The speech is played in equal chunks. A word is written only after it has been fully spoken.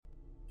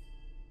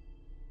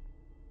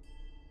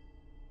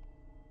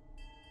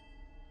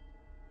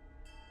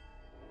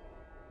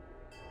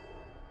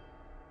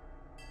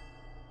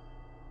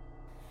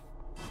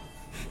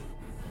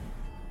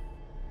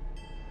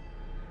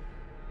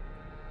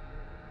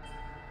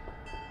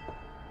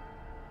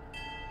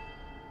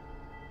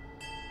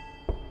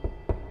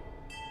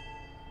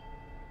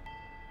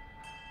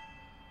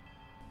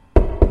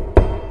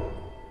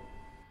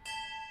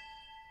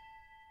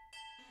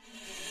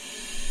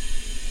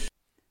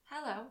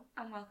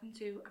welcome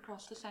to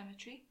Across the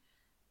Cemetery.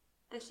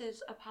 This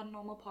is a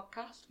paranormal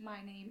podcast.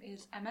 My name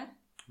is Emma.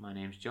 My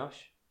name's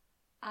Josh.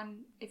 And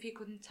if you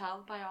couldn't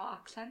tell by our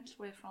accents,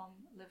 we're from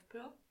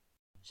Liverpool.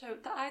 So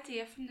the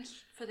idea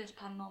for this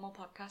paranormal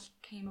podcast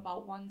came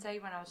about one day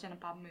when I was in a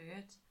bad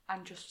mood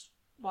and just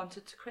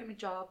wanted to quit my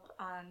job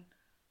and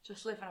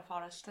just live in a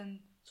forest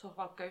and talk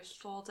about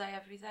ghosts all day,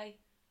 every day.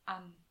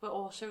 And we're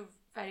also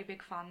very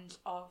big fans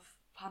of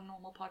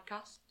paranormal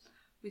podcasts.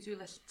 We do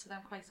listen to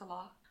them quite a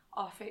lot.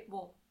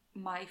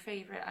 My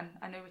favourite, and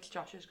I know it's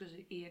Josh's because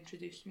he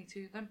introduced me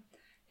to them,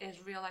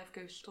 is Real Life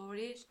Ghost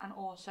Stories, and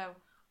also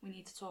We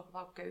Need to Talk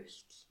About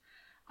Ghosts.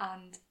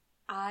 And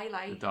I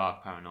like... The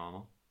Dark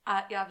Paranormal.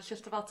 I was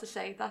just about to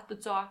say that. The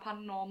Dark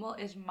Paranormal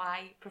is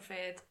my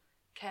preferred.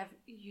 Kev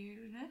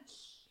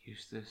Eustace.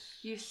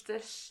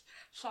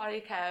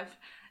 Sorry, Kev.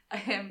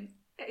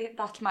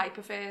 That's my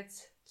preferred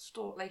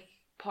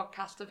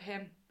podcast of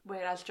him.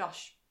 Whereas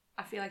Josh,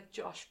 I feel like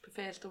Josh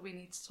prefers the We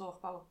Need to Talk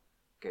About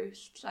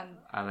Ghosts. And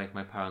I like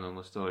my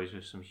paranormal stories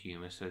with some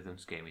humour, so they don't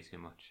scare me too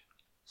much.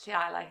 See,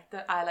 I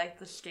like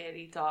the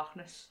scary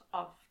darkness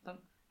of them.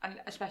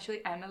 And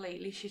especially Emma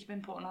lately, she's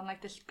been putting on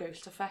like this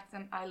ghost effect,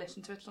 and I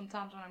listen to it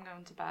sometimes when I'm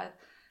going to bed,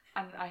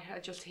 and I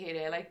just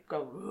hear her like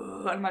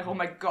go, and I'm like, oh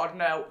my god,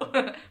 no.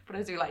 But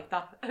I do like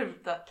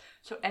that.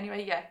 So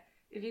anyway, yeah,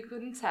 if you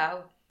couldn't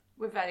tell,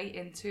 we're very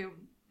into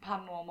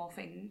paranormal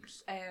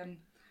things.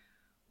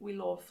 We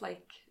love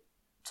like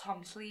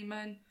Tom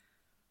Sleeman.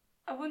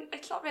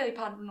 It's not really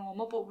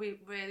paranormal, but we're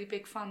really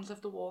big fans of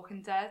The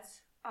Walking Dead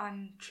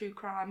and true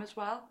crime as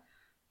well.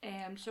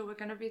 So we're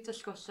going to be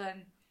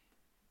discussing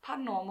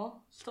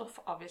paranormal stuff,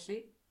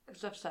 obviously,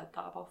 because I've said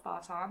that about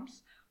 5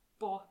 times,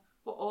 but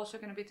we're also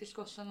going to be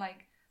discussing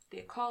like the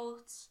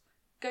occult,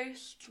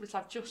 ghosts, which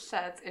I've just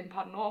said in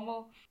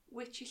paranormal,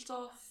 witchy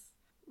stuff.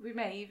 We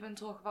may even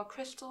talk about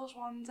crystals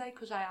one day,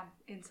 because I am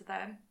into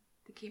them.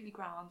 They keep me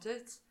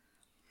grounded.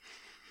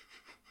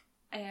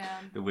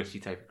 The witchy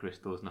type of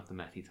crystals, not the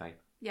methy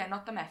type. Yeah,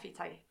 not the methy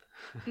type.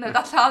 No,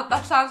 that sounds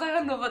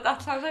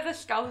like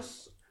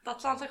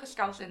a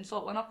Scouse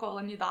insult. We're not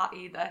calling you that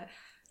either.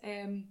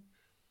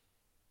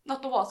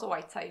 Not the water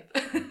white type.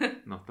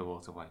 Not the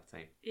water white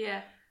type.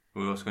 Yeah.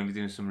 We're also going to be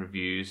doing some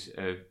reviews,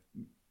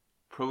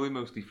 probably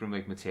mostly from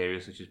like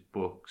materials such as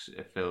books,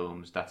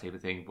 films, that type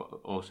of thing, but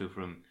also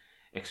from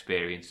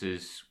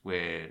experiences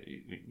where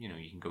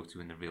you can go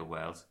to in the real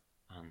world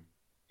and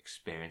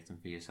experience them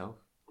for yourself.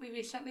 We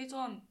recently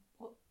done,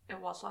 well, it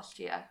was last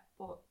year,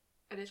 but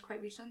it is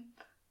quite recent,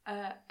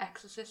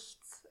 Exorcist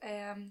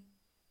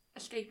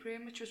escape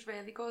room, which was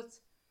really good.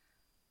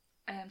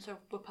 So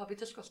we'll probably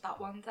discuss that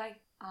one day.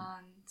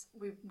 And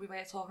we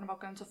were talking about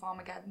going to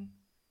Farmageddon.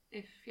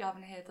 If you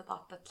haven't heard of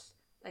that, that's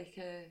like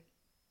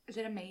is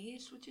it a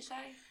maze, would you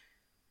say?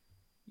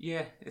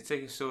 Yeah, it's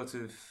like a sort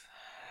of,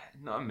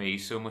 not a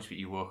maze so much, but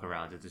you walk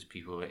around it, there's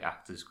people, like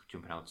actors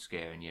jumping out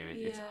scaring you.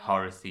 It's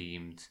horror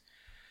themed,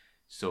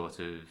 sort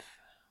of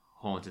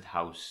haunted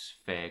house,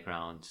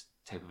 fairground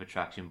type of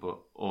attraction, but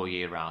all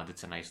year round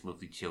it's a nice,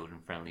 lovely,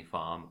 children-friendly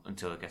farm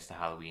until it gets to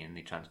Halloween and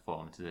they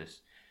transform into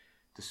this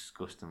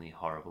disgustingly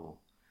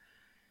horrible,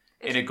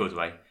 in a good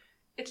way.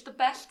 It's the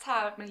best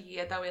time of the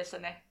year though,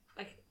 isn't it?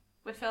 Like,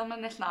 we're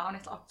filming this now and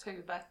it's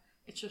October.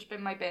 It's just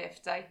been my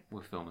birthday.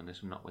 We're filming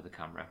this, we're not with a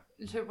camera.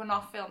 So we're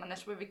not filming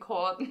this, we're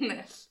recording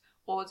this,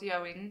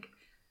 audioing,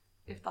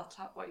 if that's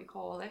what you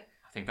call it.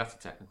 I think that's a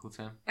technical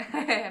term.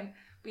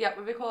 But yeah,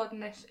 we're recording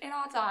this in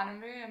our dining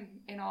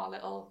room, in our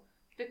little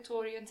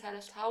Victorian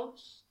terraced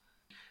house.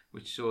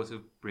 Which sort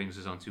of brings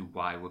us on to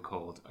why we're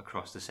called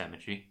Across the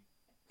Cemetery.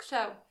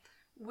 So,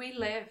 we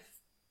live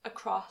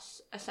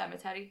across a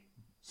cemetery.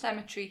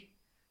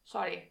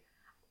 Sorry.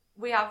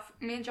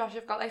 Me and Josh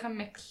have got like a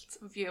mixed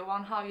view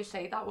on how you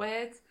say that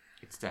word.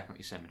 It's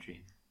definitely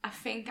cemetery. I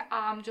think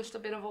I'm just a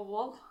bit of a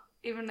wool,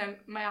 even though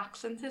my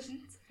accent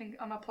isn't. I think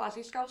I'm a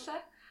Plassie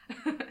Scouser.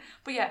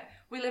 But yeah,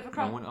 we live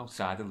across... No one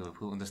outside of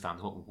Liverpool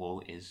understands what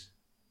wool is.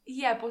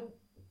 Yeah, but...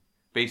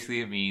 Basically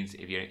it means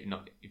if you're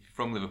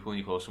from Liverpool and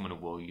you call someone a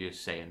wool, you're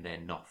saying they're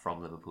not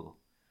from Liverpool.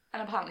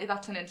 And apparently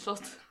that's an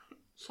insult.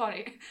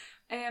 Sorry.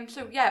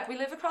 So yeah, we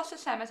live across a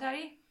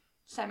cemetery.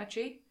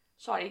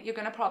 Sorry, you're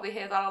going to probably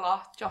hear that a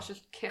lot. Josh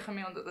is kicking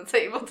me under the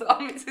table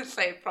telling me to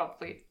say it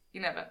properly.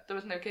 There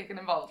was no kicking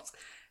involved.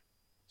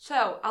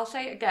 So, I'll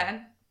say it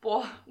again,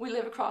 but we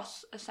live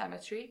across a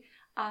cemetery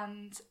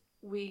and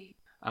we're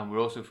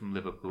also from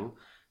Liverpool,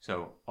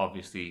 so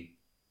obviously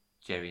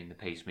Jerry and the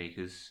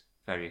Pacemakers,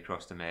 very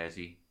across the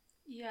Mersey.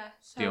 Yeah,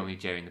 so... The only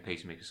Jerry and the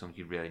Pacemakers song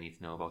you really need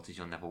to know about is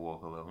You'll Never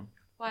Walk Alone.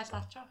 Why is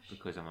that, Josh?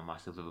 Because I'm a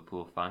massive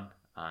Liverpool fan,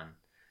 and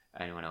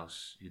anyone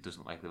else who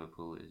doesn't like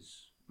Liverpool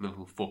is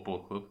Liverpool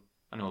Football Club.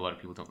 I know a lot of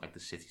people don't like the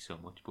city so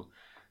much, but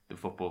the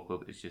football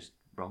club is just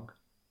wrong.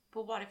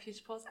 But what if you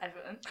support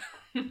Everton?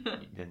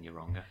 Then you're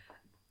wronger.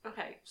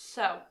 Okay,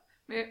 so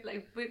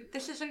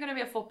this isn't going to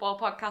be a football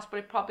podcast, but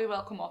it probably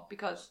will come up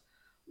because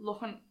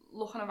looking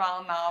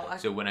around now.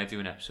 So when I do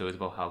an episode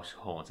about how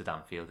haunted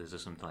Anfield is or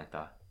something like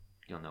that,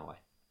 you'll know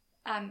why.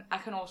 And I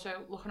can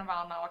also, looking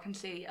around now, I can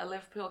see a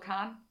Liverpool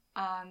can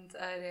and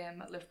a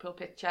Liverpool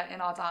picture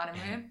in our dining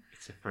room.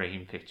 It's a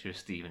framed picture of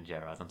Steven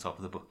Gerrard on top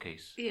of the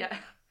bookcase. Yeah,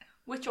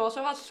 which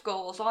also has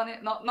skulls on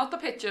it. Not the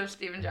picture of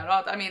Steven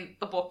Gerrard, I mean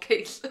the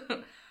bookcase.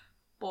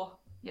 But,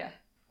 yeah.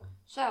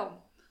 So,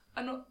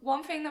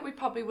 one thing that we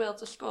probably will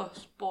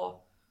discuss, but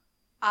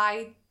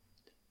I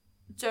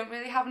don't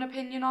really have an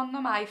opinion on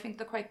them. I think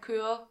they're quite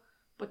cool,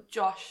 but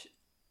Josh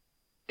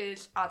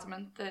is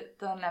adamant that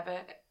they'll never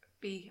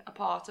be a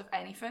part of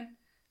anything,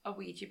 a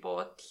Ouija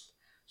boards.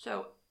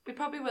 So we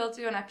probably will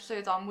do an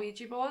episode on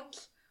Ouija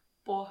boards,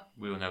 but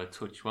we will never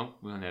touch one.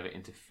 We will never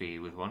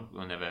interfere with one. We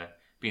will never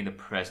be in the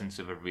presence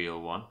of a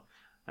real one.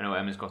 I know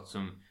Emma's got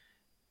some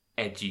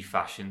edgy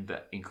fashion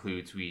that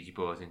includes Ouija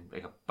boards in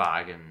like a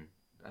bag and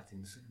I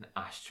think it's an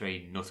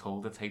ashtray nut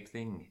holder type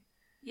thing.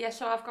 Yeah,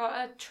 so I've got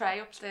a tray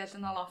upstairs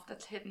in the loft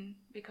that's hidden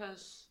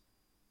because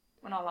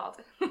we're not allowed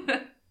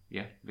it.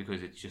 Yeah,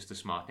 because it's just a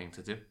smart thing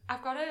to do.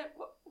 I've got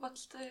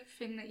what's the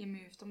thing that you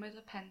moved them with?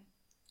 A pen?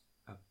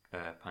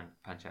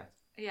 Panchet.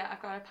 Yeah,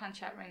 I've got a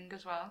panchet ring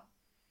as well.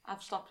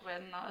 I've stopped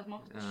wearing that as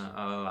much.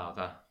 I'll allow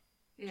that.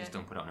 Yeah. Just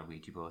don't put it on a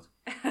Ouija board.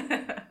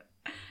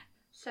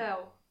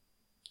 So,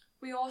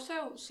 we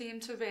also seem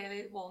to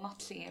really, well,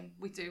 not seem,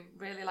 we do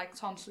really like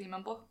Tom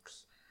Sleeman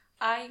books.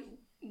 I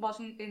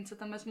wasn't into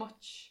them as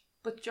much,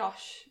 but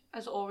Josh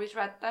has always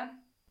read them.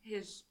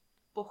 His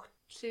book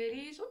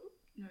series,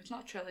 no, it's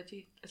not a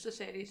trilogy, it's a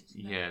series.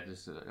 Yeah,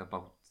 there's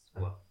about,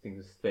 I think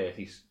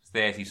there's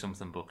 30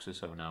 something books or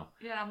so now.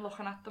 Yeah, I'm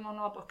looking at them on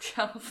our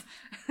bookshelf.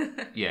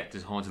 Yeah,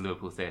 there's Haunted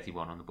Liverpool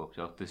 31 on the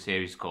bookshelf. The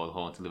series is called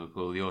Haunted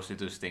Liverpool. He also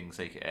does things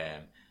like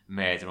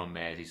Murder on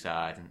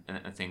Merseyside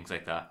and things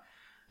like that.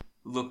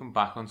 Looking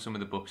back on some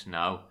of the books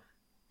now,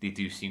 they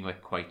do seem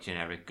like quite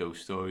generic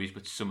ghost stories,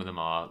 but some of them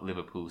are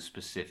Liverpool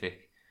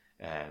specific.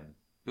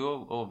 They're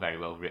all very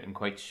well written,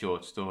 quite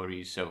short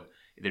stories, so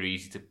they're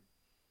easy to,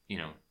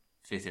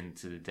 fit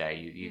into the day.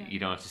 You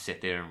don't have to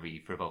sit there and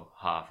read for about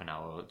half an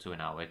hour to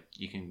an hour.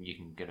 You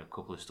can get a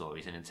couple of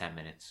stories in 10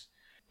 minutes.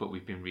 But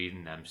we've been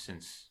reading them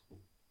since,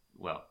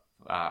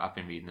 I've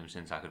been reading them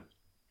since I could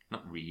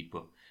not read,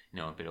 but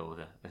a bit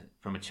older,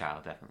 from a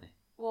child definitely.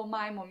 Well,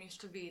 my mum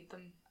used to read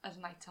them as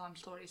nighttime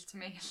stories to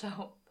me,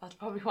 so that's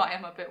probably why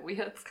I'm a bit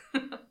weird.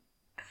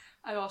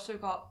 I also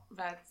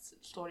read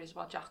stories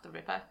about Jack the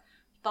Ripper.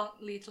 That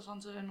leads us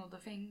on to another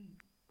thing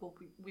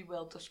we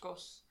will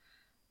discuss,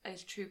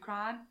 is true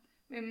crime.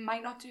 We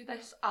might not do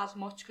this as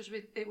much because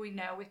we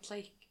know it's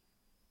like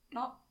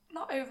not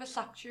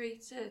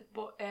oversaturated,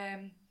 but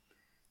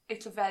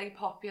it's a very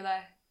popular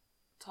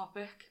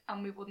topic,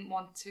 and we wouldn't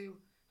want to,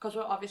 because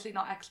we're obviously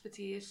not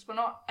experts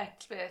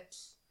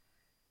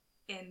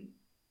in.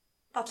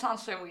 That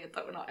sounds so weird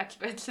that we're not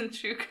experts in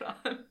true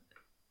crime.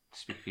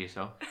 Speak for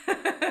yourself.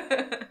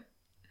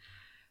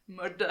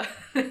 Murder.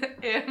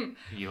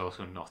 You're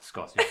also not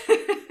Scottish.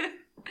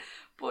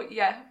 But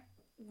yeah,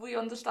 we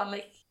understand,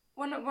 like,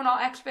 we're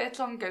not experts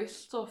on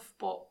ghost stuff,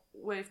 but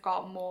we've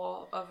got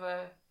more of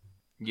a...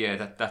 Yeah,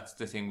 that's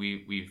the thing.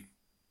 We've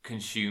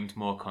consumed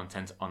more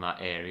content on that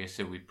area,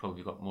 so we've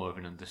probably got more of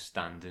an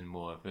understanding,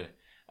 more of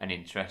an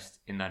interest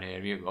in that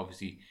area.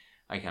 Obviously,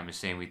 like I was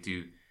saying, we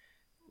do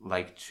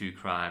like true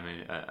crime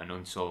and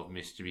unsolved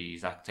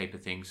mysteries, that type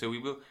of thing. So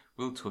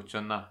we'll touch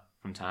on that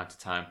from time to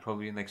time,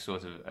 probably in like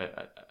sort of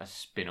a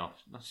not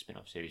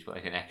spin-off series, but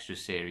like an extra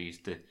series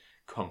that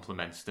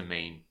complements the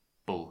main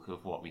bulk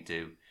of what we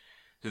do.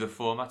 So the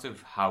format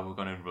of how we're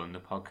going to run the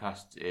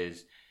podcast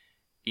is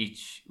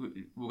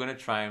we're going to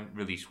try and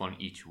release one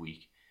each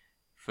week.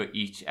 For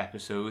each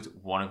episode,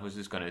 one of us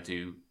is going to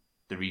do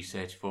the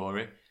research for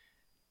it.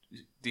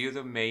 The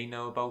other may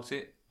know about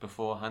it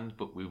beforehand,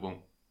 but we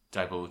won't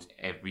divulge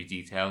every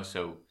detail.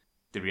 So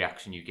the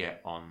reaction you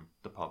get on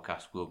the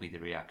podcast will be the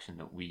reaction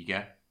that we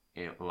get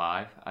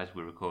live as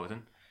we're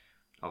recording.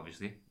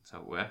 Obviously, that's how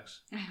it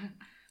works.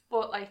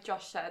 But like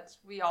Josh said,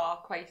 we are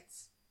quite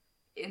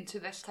into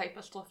this type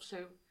of stuff.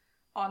 So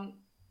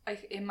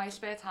in my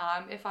spare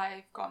time, if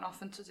I've got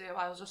nothing to do,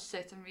 I'll just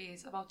sit and read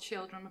about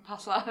children with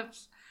past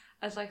lives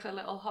as like a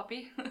little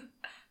hobby.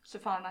 So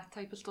find that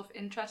type of stuff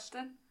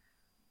interesting.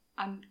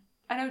 And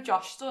I know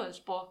Josh does,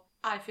 but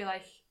I feel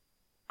like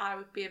I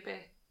would be a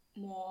bit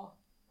more,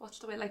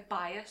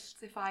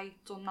 biased if I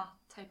done that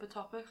type of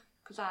topic,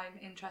 because I'm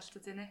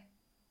interested in it.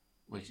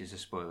 Which is a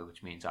spoiler,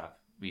 which means I've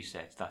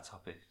researched that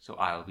topic, so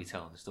I'll be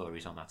telling the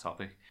stories on that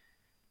topic.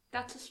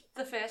 That's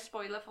the first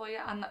spoiler for you,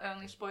 and the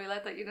only spoiler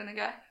that you're going to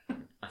get.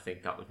 I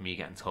think that was me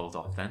getting told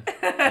off then,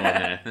 more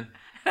than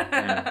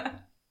anything.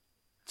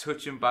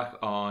 Touching back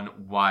on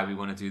why we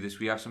want to do this,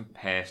 we have some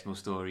personal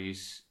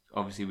stories.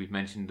 Obviously, we've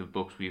mentioned the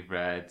books we've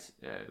read.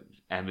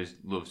 Emma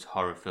loves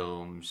horror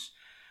films,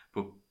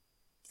 but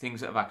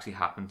things that have actually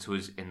happened to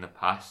us in the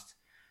past.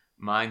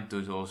 Mine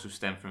does also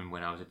stem from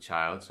when I was a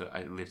child. So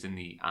I lived in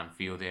the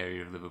Anfield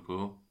area of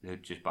Liverpool,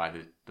 just by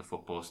the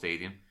football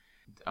stadium.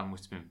 I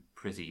must have been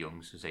pretty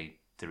young, so say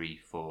 3,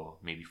 4,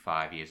 maybe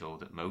 5 years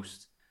old at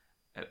most.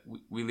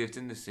 We lived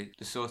in the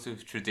sort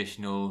of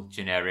traditional,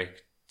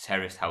 generic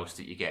terraced house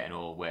that you get in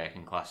all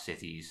working class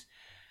cities,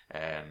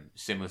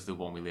 similar to the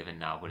one we live in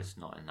now, but it's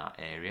not in that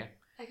area.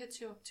 Like a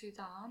 2 up, 2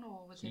 down,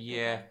 or was it?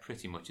 Yeah,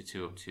 pretty much a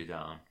 2 up, 2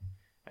 down.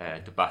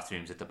 The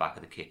bathroom's at the back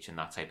of the kitchen,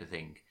 that type of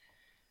thing.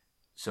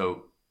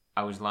 So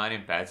I was lying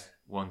in bed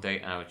one day,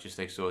 and I was just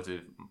like sort of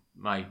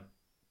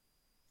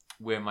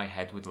where my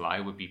head would lie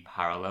would be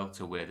parallel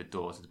to where the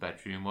door to the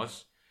bedroom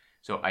was.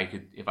 So I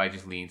could, if I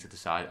just leaned to the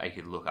side, I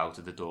could look out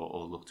of the door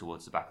or look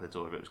towards the back of the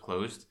door if it was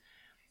closed.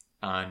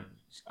 And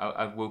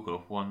I woke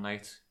up one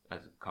night. I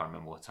can't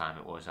remember what time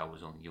it was. I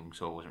was only young,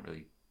 so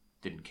I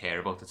didn't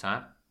care about the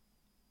time.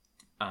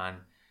 And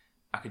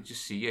I could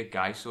just see a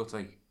guy sort of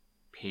like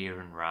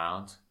peering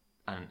round.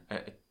 And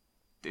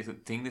the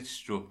thing that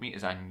struck me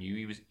is I knew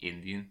he was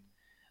Indian,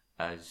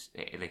 as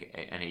like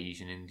an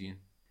Asian Indian.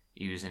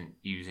 He was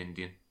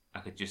Indian. I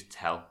could just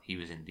tell he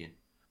was Indian.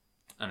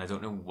 And I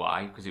don't know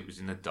why, because it was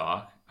in the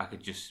dark. I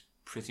could just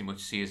pretty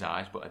much see his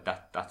eyes, but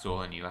that's all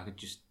I knew. I could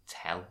just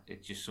tell.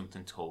 It just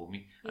something told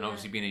me. And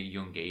obviously, being at a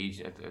young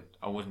age,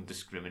 I wasn't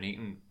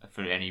discriminating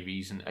for any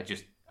reason. I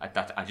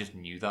just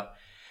knew that.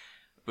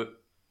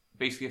 But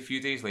basically, a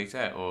few days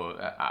later,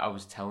 I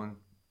was telling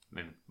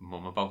my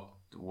mum about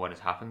what had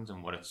happened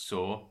and what I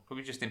saw.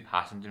 Probably just in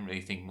passing, didn't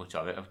really think much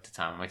of it at the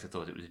time. I might have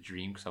thought it was a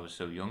dream because I was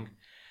so young.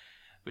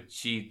 But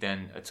she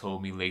then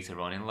told me later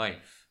on in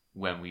life,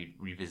 when we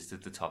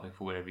revisited the topic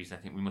for whatever reason,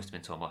 I think we must have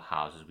been talking about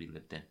houses we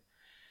lived in.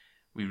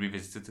 We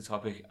revisited the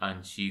topic,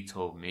 and she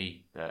told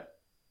me that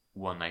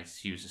one night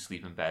she was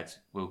asleep in bed,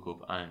 woke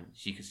up, and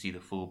she could see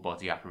the full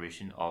body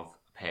apparition of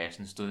a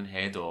person stood in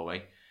her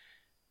doorway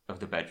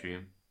of the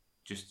bedroom,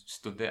 just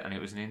stood there, and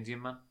it was an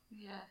Indian man.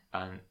 Yeah.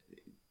 And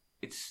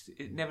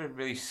it never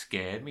really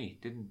scared me.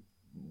 It didn't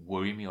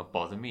worry me or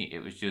bother me. It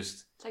was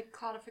just... It's like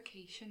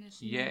clarification,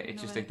 isn't it? Yeah,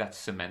 it's just like that's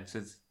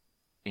cemented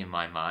in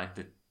my mind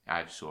that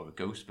I saw a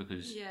ghost,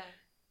 because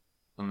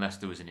unless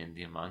there was an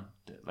Indian man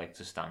that liked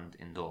to stand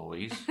in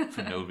doorways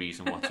for no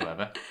reason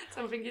whatsoever. I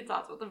don't think your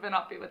dad would have been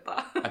happy with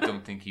that. I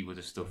don't think he would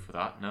have stood for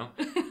that, no.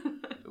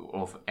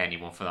 Or for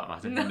anyone for that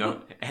matter.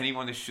 No,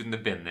 anyone who shouldn't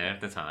have been there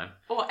at the time.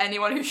 Or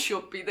anyone who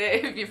should be there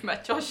if you've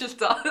met Josh's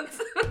dad.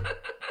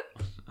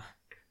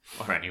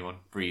 Or anyone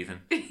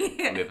breathing,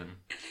 living.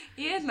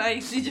 Yeah,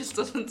 nice. He just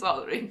doesn't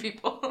tolerate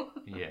people.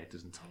 Yeah, it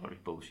doesn't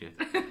tolerate bullshit.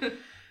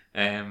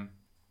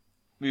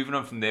 Moving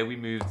on from there, we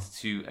moved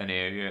to an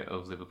area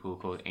of Liverpool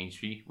called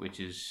Aintree, which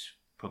is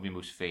probably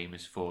most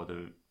famous for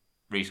the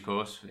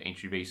racecourse, for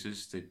Aintree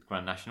races, the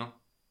Grand National.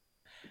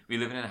 We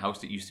live in a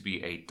house that used to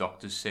be a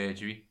doctor's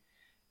surgery.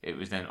 It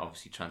was then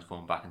obviously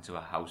transformed back into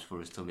a house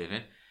for us to live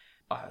in.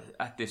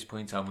 At this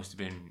point, I must have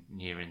been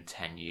nearing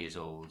 10 years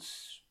old,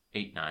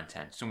 8, 9,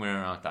 10,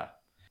 somewhere around that.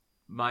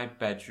 My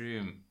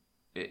bedroom,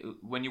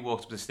 when you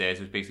walked up the stairs,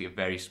 it was basically a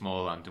very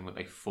small landing with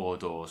like 4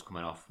 doors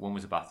coming off. One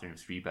was a bathroom,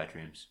 3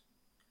 bedrooms.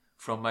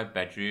 From my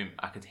bedroom,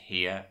 I could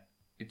hear,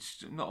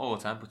 it's not all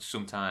the time, but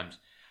sometimes,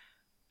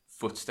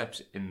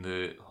 footsteps in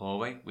the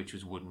hallway, which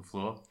was wooden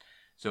floor.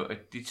 So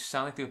it just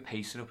sounded like they were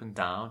pacing up and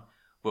down.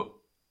 But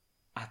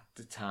at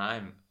the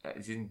time,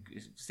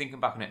 thinking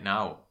back on it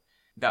now,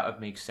 that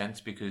would make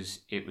sense because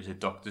it was a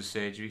doctor's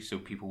surgery, so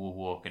people were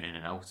walking in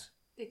and out.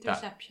 Like the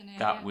reception area.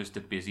 That was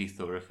the busy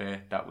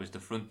thoroughfare. That was the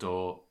front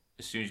door.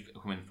 As soon as you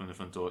come in from the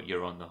front door,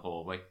 you're on the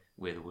hallway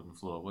where the wooden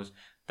floor was.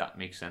 That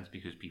makes sense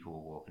because people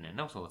were walking in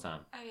and out all the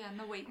time. Oh yeah, in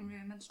the waiting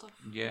room and stuff.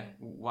 Yeah,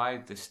 why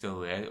they're still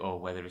there, or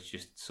whether it's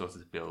just sort of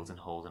the building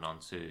holding on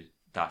to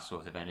that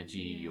sort of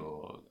energy,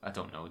 or I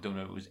don't know. I don't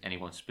know if it was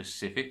anyone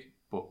specific,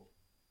 but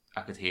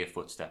I could hear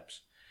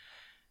footsteps.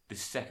 The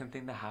second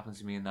thing that happened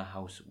to me in that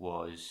house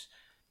was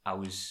I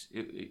was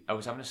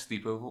having a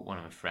sleepover with one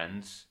of my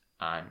friends,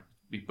 and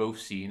we both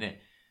seen it.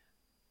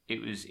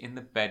 It was in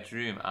the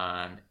bedroom,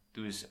 and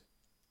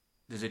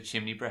there's a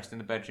chimney breast in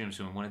the bedroom,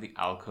 so in one of the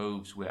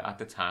alcoves where at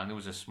the time there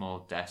was a small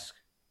desk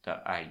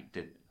that I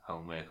did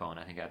homework on.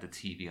 I think I had the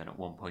TV on at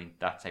one point,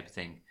 that type of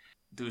thing.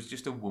 There was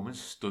just a woman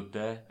stood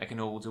there, like an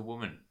older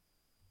woman.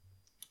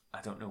 I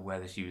don't know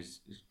whether she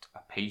was a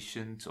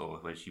patient or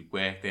whether she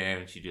worked there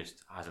and she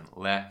just hasn't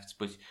left,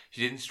 but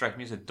she didn't strike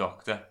me as a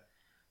doctor.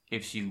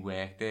 If she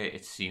worked there,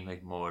 it seemed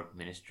like more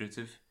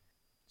administrative.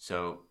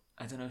 So,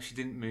 I don't know, she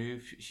didn't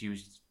move. She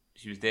was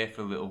there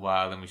for a little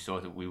while, and we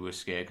saw that we were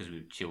scared because we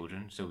were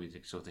children, so we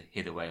sort of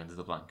hid away under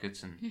the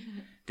blankets and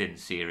didn't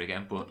see her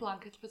again. But the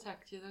blankets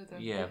protect you though, don't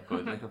they? Yeah,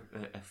 but like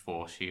a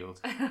force shield.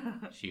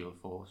 Force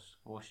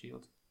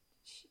shield?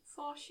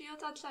 Force shield,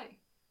 I'd say.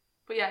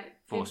 But yeah.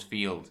 Force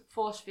field,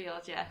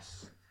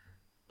 yes.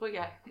 But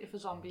yeah, if a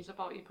zombie's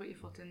about, you put your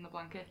foot in the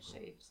blanket,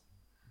 saves.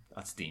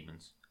 That's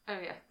demons. Oh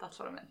yeah, that's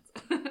what I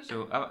meant.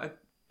 So I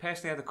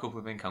personally had a couple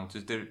of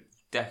encounters. There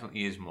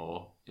definitely is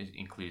more,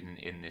 including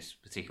in this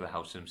particular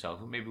house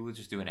themselves. Maybe we'll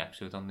just do an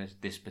episode on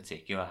this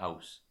particular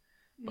house.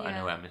 But I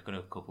know Emma's got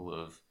a couple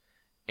of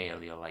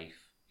earlier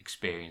life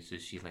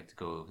experiences she'd like to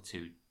go over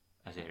to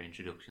as her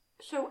introduction.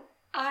 So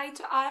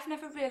I've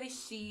never really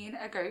seen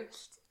a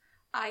ghost.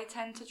 I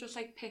tend to just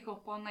like pick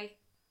up on like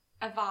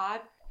a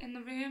vibe in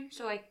the room.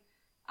 So like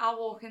I'll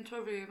walk into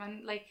a room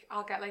and like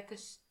I'll get like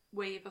this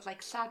wave of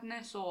like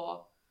sadness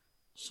or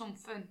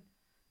something.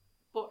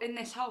 But in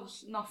this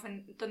house,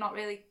 nothing. They're not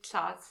really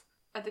sad.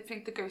 I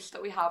think the ghosts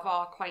that we have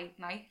are quite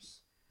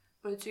nice,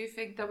 but I do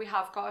think that we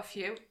have got a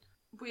few.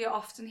 We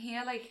often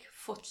hear like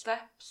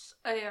footsteps.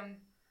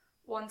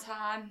 One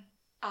time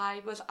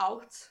I was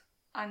out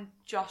and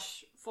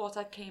Josh thought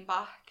I came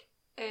back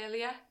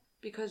earlier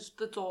because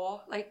the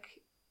door, like,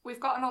 we've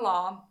got an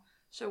alarm,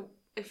 so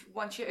if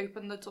once you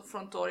open the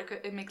front door,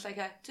 it makes like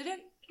a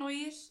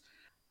noise.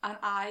 And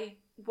I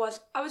was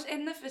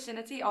in the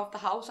vicinity of the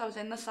house. I was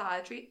in the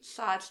side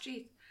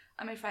street,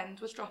 and my friend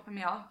was dropping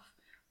me off.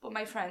 But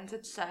my friend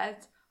had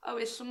said, "Oh,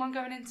 is someone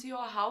going into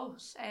your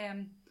house?"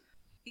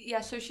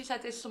 Yeah. So she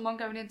said, "Is someone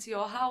going into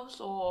your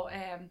house, or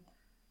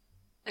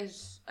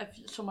is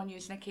someone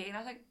using a key?" And I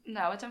was like,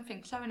 "No, I don't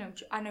think so.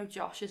 I know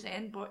Josh is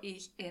in, but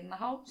he's in the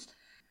house."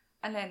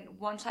 And then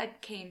once I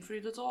came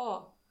through the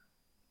door,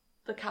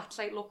 the cats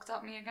like looked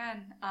at me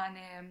again,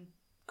 and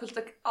because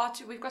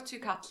we've got 2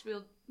 cats,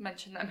 we'll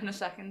mention them in a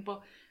second,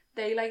 but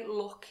they like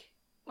look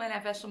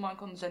whenever someone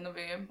comes in the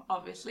room,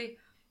 obviously.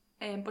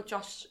 But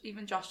Josh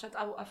said,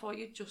 I thought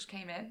you just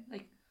came in.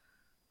 Like,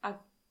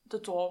 the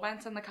door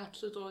went and the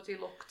cats had already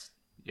looked.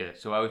 Yeah,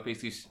 so I was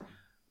basically,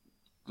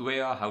 the way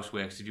our house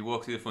works, if you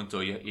walk through the front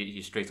door,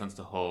 you're straight onto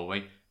the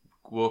hallway.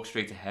 Walk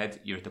straight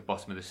ahead, you're at the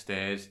bottom of the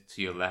stairs.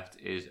 To your left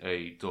is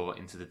a door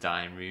into the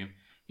dining room.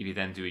 If you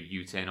then do a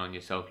U-turn on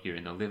yourself, you're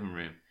in the living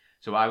room.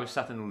 So I was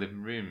sat in the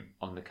living room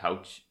on the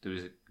couch.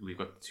 We've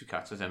got 2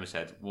 cats, as Emma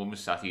said. One was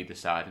sat either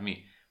side of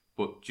me.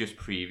 But just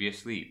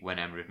previously, when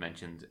Emma had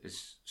mentioned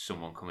is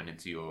someone coming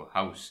into your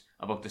house,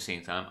 about the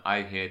same time,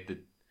 I heard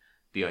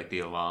the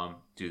alarm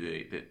do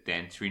the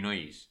entry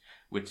noise,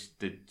 which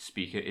the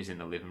speaker is in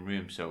the living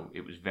room, so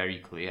it was very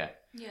clear.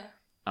 Yeah.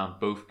 And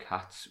both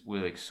cats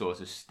were like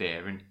sort of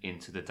staring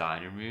into the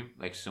dining room,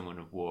 like someone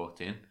had walked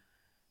in,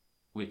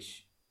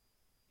 which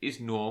is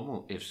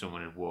normal if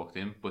someone had walked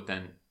in, but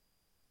then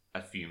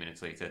a few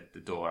minutes later,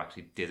 the door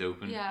actually did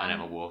open, and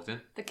Emma walked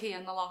in. The key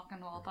and the lock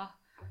and all that.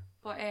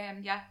 But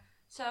yeah,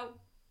 so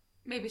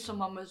maybe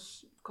someone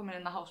was coming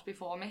in the house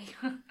before me.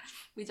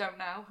 We don't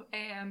know.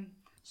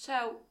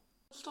 So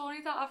the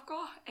story that I've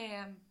got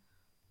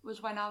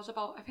was when I was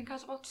about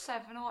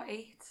 7 or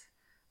 8.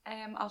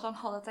 I was on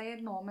holiday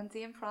in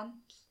Normandy in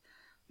France.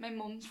 My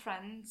mum's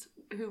friend,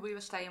 who we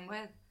were staying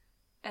with,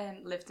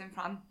 lived in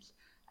France.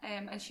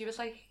 And she was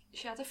like,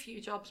 she had a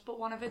few jobs, but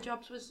one of her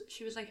jobs was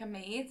she was like a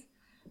maid.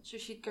 So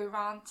she'd go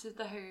round to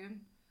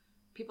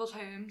people's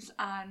homes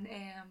and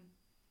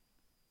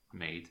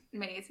Maid,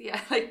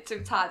 yeah, like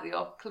to tidy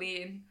up,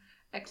 clean,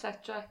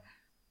 etc.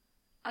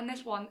 And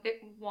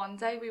one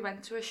day we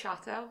went to a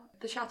chateau.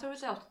 The chateau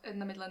was out in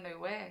the middle of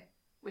nowhere,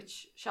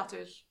 which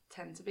chateaus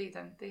tend to be,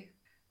 don't they?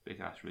 Big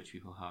ass rich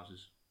people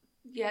houses.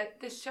 Yeah,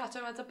 this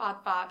chateau had a bad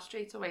vibe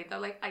straight away. Though,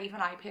 like,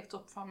 I picked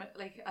up from it,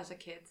 like, as a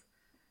kid.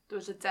 There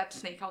was a dead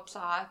snake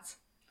outside.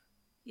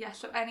 Yeah,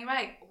 so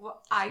anyway,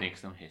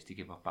 Snakes don't hiss to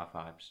give off bad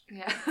vibes.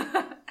 Yeah.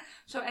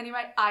 So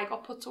anyway, I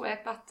got put to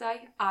work that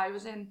day. I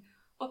was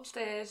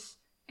upstairs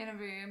in a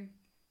room,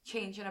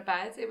 changing a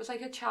bed. It was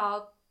like a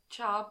child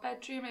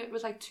bedroom. It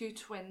was like 2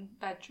 twin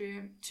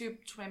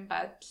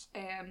beds.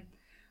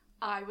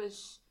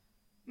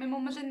 My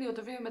mum was in the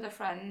other room with her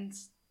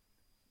friends,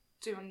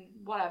 doing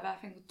whatever, I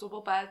think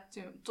double bed,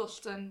 doing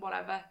dusting,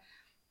 whatever.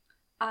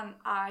 And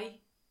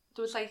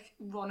there was like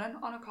running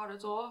on a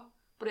corridor,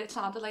 but it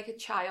sounded like a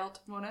child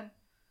running.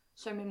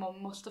 So my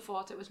mum must have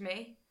thought it was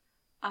me.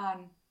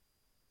 And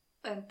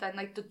then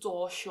like the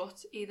door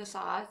shut either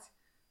side.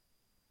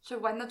 So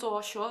when the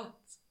door shut,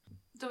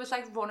 there was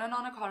like running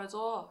on a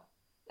corridor.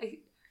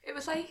 Like, it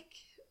was like,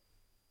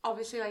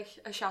 obviously like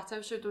a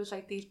chateau, so there was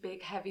like these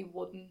big heavy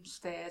wooden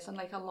stairs and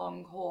like a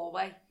long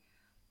hallway.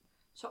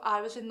 So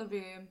I was in the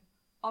room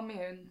on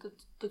my own.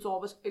 The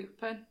door was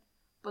open,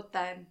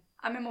 and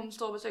my mum's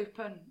door was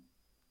open,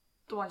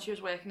 the one she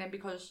was working in,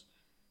 because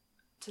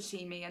to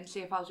see me and see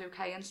if I was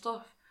okay and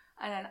stuff.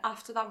 And then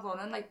after that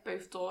running, like,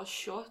 both doors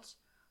shut,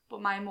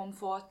 but my mum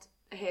thought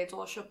her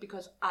door shut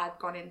because I'd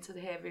gone into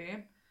her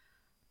room.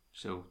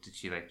 So did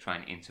she like try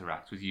and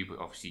interact with you, but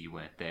obviously you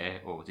weren't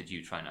there, or did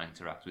you try and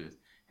interact with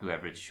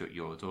whoever had shut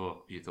your door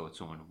because you thought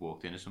someone had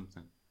walked in or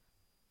something?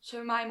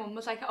 So my mum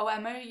was like, "Oh,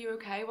 Emma, are you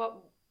okay? What,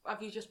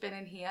 have you just been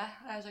in here?"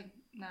 And I was like,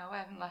 "No, I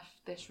haven't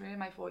left this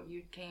room. I thought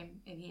you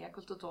came in here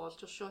because the door's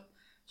just shut.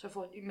 So I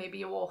thought maybe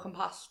you're walking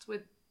past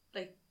with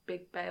like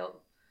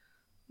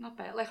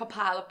like a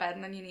pile of bed,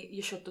 and then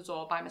you shut the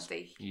door by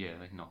mistake." Yeah,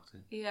 like knocked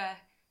it. Yeah.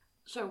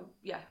 So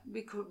yeah,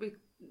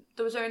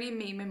 there was only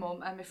me, my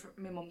mum, and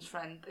my mum's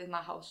friend in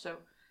that house. So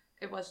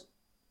it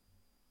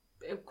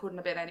couldn't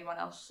have been anyone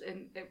else.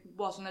 It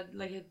wasn't a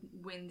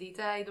windy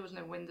day. There was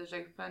no windows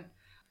open.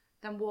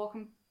 Then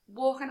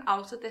walking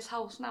out of this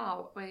house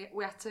now,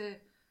 we had to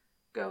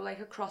go like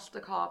across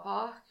the car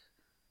park.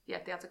 Yeah,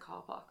 they had a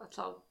car park. That's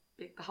how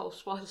big the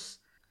house was.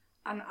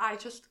 And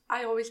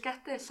I always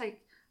get this.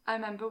 Like, I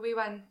remember we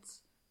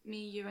went,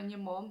 me, you and your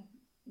mum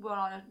were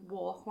on a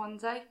walk one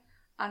day,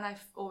 and I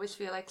always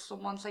feel like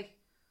someone's like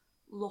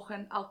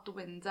looking out the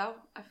window.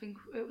 I think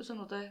it was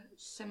another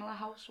similar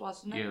house,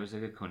 wasn't it? Yeah, it was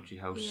like a country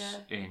house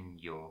in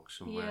York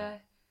somewhere. Yeah.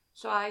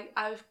 So I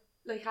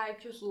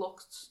just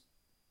looked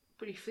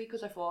briefly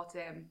because I thought,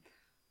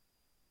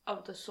 oh,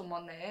 there's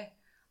someone there.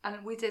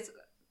 And we did,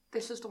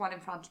 this is the one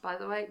in France, by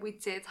the way, we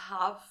did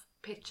have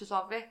pictures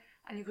of it,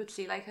 and you could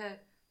see like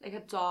a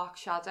dark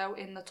shadow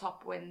in the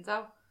top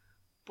window.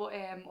 But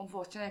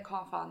unfortunately I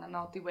can't find them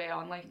now. They were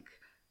on like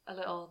a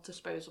little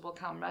disposable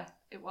camera.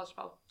 It was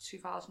about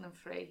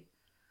 2003.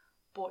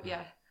 But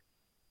yeah,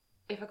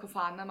 if I could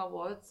find them I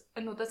would.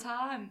 Another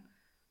time,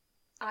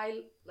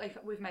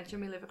 we've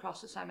mentioned we live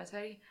across the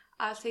cemetery.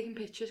 I was taking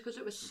pictures because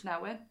it was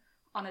snowing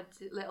on a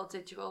little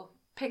digital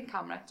pink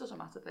camera. It doesn't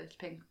matter that it's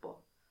pink, but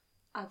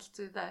adds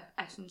to the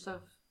essence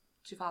of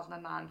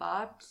 2009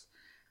 vibes.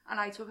 And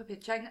I took a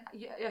picture, and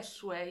I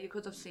swear you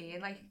could have seen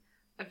like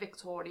a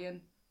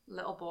Victorian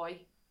little boy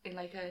in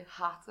like a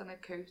hat and a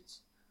coat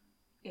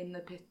in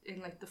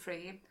like the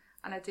frame.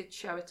 And I did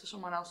show it to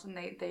someone else, and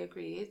they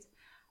agreed.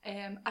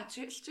 I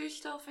do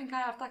still think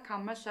I have that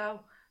camera,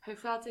 so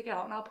hopefully I'll dig it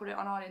out and I'll put it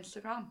on our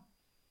Instagram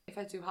if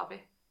I do have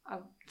it.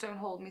 Don't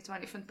hold me to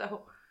anything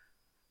though.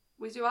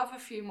 We do have a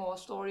few more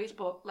stories,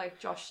 but like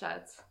Josh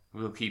said,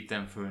 we'll keep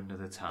them for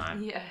another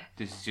time. Yeah.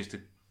 This is just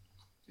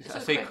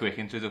a quick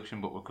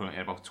introduction, but we're currently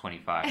at about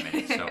 25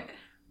 minutes, so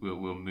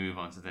we'll move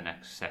on to the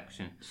next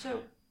section.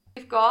 So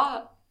we've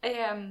got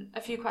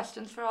a few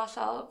questions for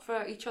ourselves,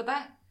 for each other.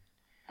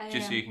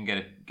 Just so you can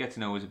get to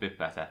know us a bit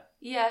better.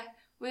 Yeah,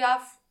 we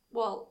have.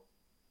 Well,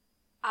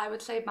 I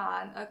would say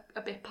mine are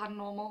a bit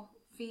paranormal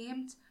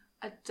themed.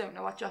 I don't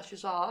know what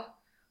Josh's are,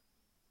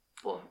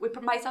 but we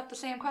might have the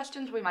same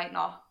questions. We might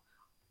not.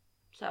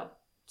 So,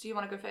 do you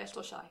want to go first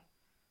or shall I?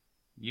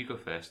 You go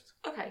first.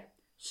 Okay.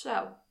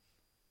 So,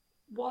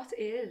 what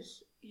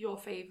is your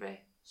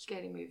favourite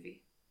scary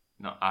movie?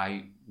 No,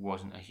 I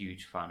wasn't a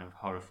huge fan of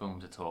horror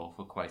films at all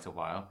for quite a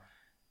while.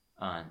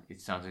 And it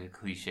sounds like a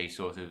cliche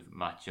sort of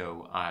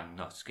macho, I'm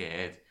not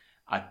scared.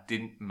 I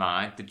didn't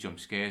mind the jump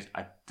scares.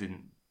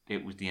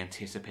 It was the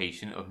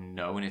anticipation of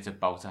knowing it's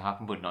about to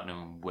happen, but not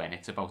knowing when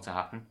it's about to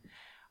happen.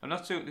 I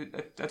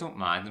don't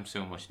mind them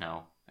so much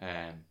now.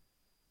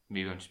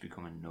 Maybe I'm just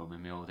becoming numb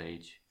in my old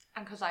age.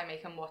 And because I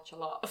make them watch a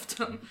lot of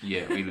them.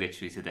 Yeah, we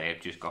literally today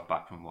have just got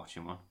back from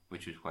watching one,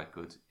 which was quite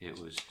good. It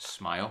was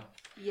Smile.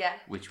 Yeah.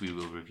 Which we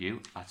will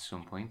review at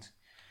some point.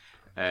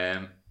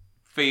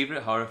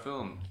 Favourite horror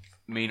film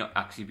may not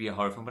actually be a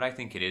horror film, but I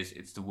think it is.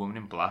 It's The Woman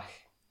in Black.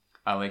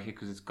 I like it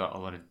because it's got a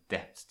lot of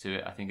depth to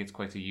it. I think it's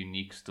quite a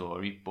unique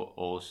story, but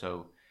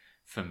also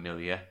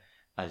familiar,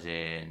 as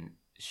in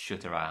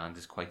Shutter Island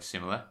is quite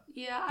similar.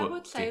 Yeah, I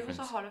would say different. It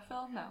was a horror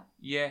film now.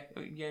 Yeah,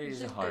 it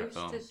is a horror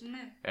film. Isn't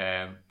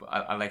it? But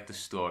I like the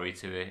story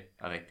to it.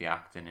 I like the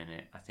acting in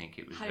it. I think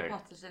it was Harry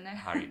Potter's in it.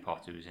 Harry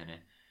Potter was in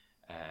it.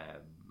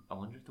 I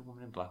wonder if The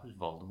Woman in Black was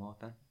Voldemort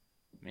then.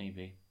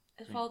 Maybe.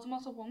 Is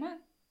Voldemort a woman?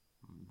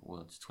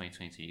 Well, it's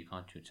 2022. You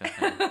can't judge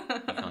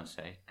that. You can't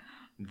say.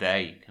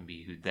 They can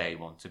be who they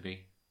want to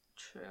be.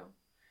 True.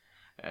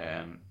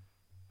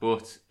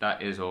 But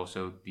that is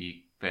also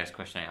the first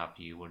question I have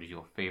for you. What is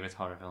your favourite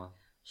horror film?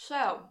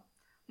 So,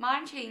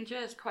 mine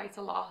changes quite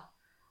a lot.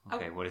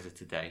 Okay, what is it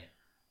today?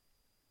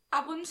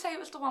 I wouldn't say it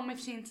was the one we've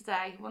seen today.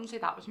 I wouldn't say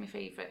that was my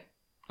favourite.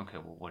 Okay,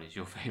 well, what is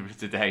your favourite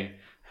today?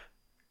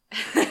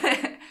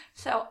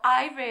 So,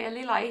 I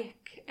really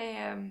like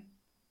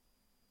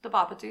The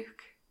Babadook.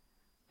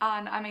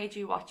 And I made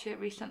you watch it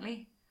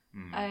recently.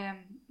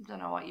 Don't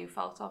know what you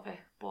felt of it,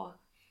 but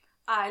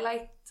I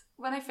liked,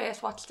 when I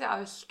first watched it I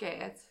was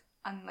scared,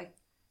 and like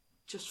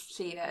just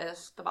seeing it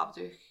as The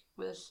Babadook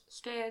was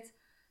scared.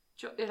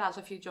 It has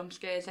a few jump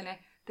scares in it.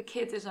 The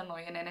kid is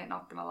annoying in it,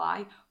 not gonna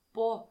lie,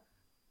 but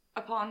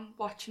upon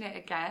watching it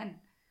again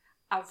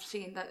I've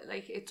seen that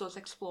like it does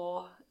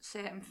explore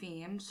certain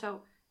themes.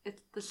 So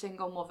it's the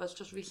single mother's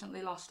just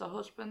recently lost her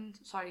husband.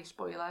 Sorry,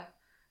 spoiler,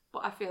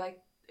 but I feel like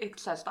it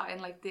says that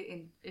in like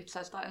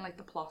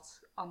the plot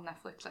on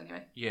Netflix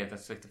anyway. Yeah,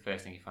 that's like the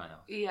first thing you find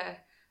out. Yeah,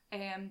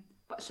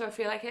 but so I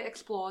feel like it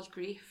explores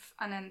grief,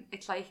 and then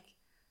it's like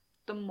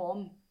the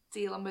mum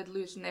dealing with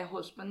losing their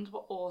husband,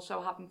 but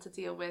also having to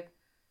deal with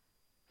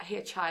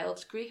her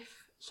child's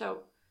grief.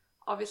 So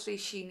obviously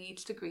she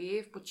needs to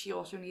grieve, but she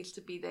also needs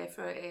to be there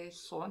for her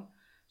son.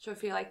 So I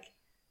feel like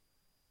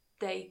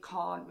they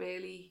can't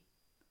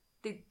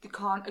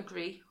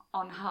agree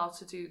on how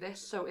to do this,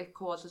 so it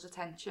causes a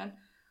tension.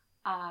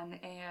 And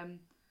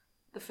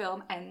the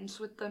film ends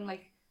with them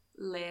like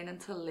learning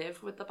to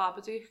live with the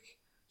Babadook.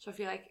 So I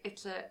feel like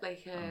it's a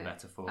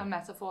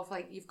metaphor for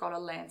like you've got to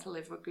learn to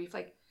live with grief.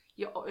 Like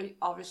you're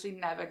obviously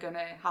never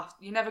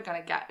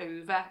gonna get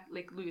over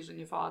like losing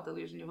your father,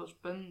 losing your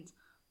husband,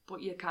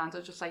 but you kind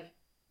of just like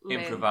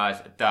improvise,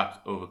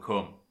 adapt,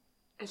 overcome.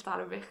 Is that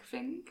a Rick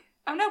thing?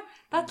 Oh no,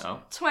 that's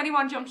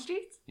 21 Jump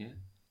Street. Yeah,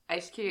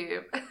 Ice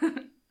Cube.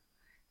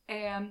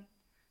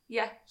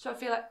 Yeah, so I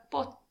feel like,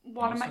 but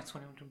one of my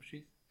 21 Jump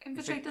Street.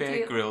 Infiltrate the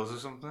Bear Grylls or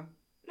something.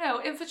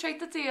 No, infiltrate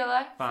the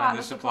dealer, find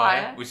the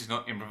supplier, which is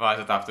not improvise,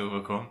 adapt,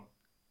 overcome.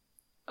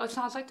 Oh, it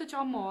sounds like the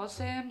John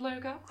Moore's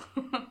logo.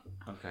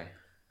 Okay.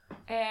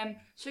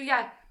 So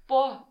yeah,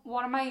 but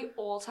one of my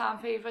all-time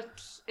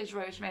favourites is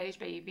Rosemary's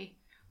Baby,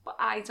 but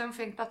I don't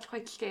think that's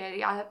quite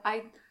scary.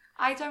 I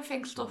I don't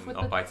think stuff with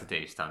not by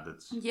today's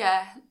standards.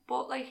 Yeah,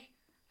 but like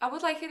I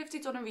would like it if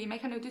they'd done a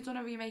remake. I know they'd done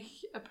a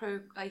remake, a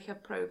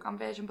program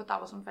version, but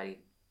that wasn't very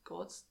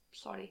good.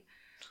 Sorry.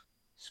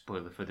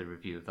 Spoiler for the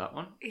review of that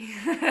one.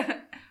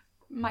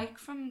 Mike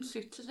from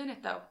Suits is in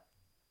it though.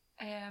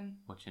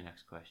 What's your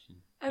next question?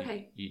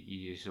 Okay.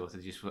 You sort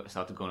of just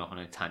started going off on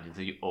a tangent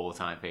to your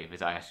all-time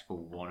favourites. I asked for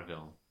one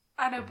film.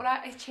 I know,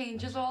 but it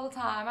changes all the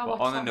time. But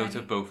on the note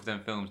of both of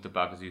them films, The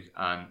Babadook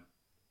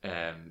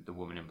and The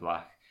Woman in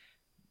Black,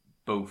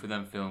 both of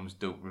them films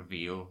don't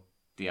reveal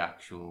the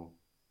actual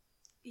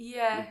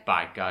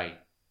bad guy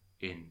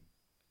in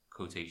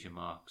quotation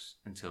marks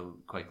until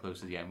quite close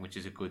to the end, which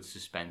is a good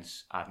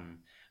suspense adding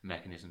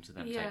mechanism to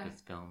them type of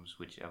films,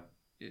 which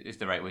is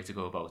the right way to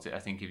go about it. I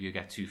think if you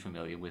get too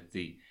familiar with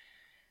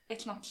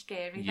it's not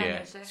scary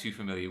then, is it? Too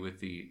familiar with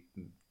the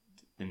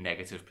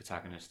negative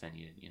protagonist, then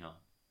you're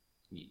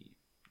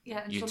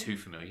too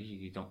familiar.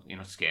 You're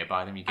not scared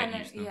by them. You get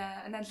used to them.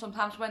 Yeah, and then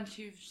sometimes once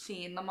you've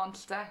seen the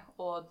monster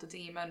or the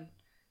demon,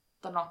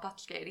 they're not that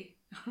scary.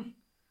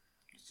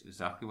 It's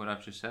exactly what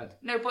I've just said.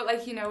 No, but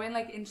like in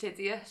like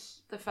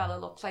Insidious, the fella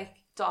looks like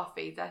Darth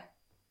Vader.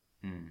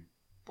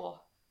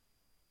 But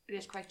it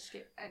is quite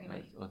scary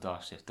anyway. Or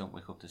Darth Sith. Don't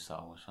wake up the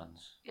Star Wars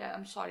fans. Yeah,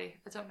 I'm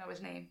sorry, I don't know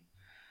his name.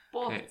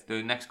 But okay,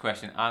 the next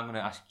question, I'm going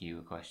to ask you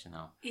a question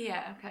now.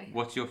 Yeah, okay.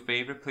 What's your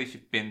favourite place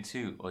you've been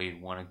to or you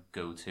want to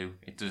go to?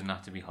 It doesn't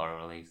have to be horror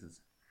related.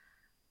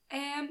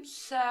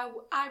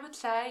 So I would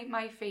say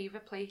my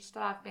favourite place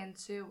that I've been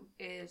to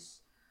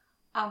is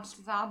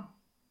Amsterdam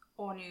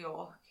or New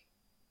York.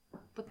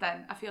 But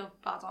then I feel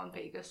bad on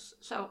Vegas.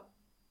 So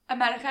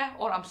America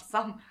or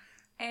Amsterdam.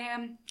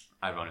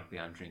 Ironically,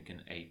 I'm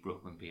drinking a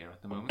Brooklyn beer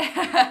at the moment.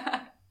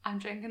 I'm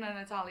drinking an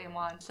Italian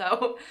wine,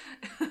 so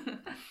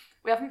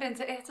we haven't been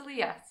to Italy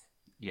yet.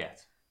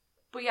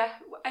 But yeah,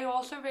 I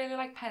also really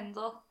like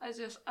Pendle.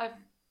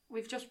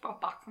 We've just got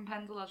back from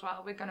Pendle as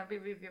well. We're going to be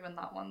reviewing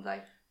that one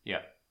day.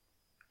 Yeah.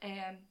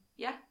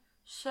 Yeah.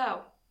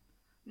 So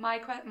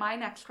my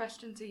next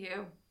question to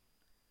you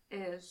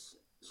is,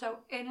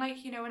 so in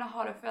in a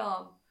horror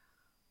film,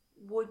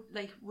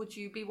 would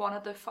you be one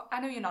of the?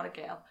 I know you're not a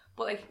girl,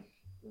 but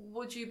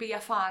would you be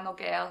a final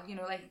girl?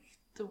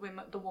 The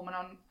woman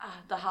on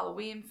the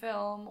Halloween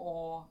film,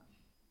 or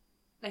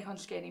on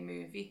Scary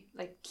Movie,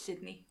 like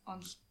Sydney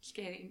on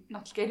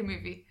not Scary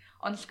Movie,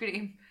 on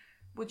Scream.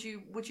 Would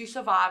you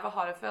survive a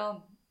horror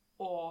film,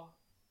 or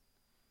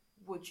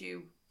would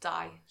you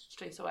die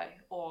straight away,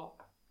 or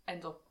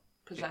end up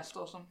possessed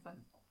or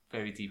something?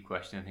 Very deep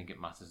question. I think it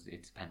matters.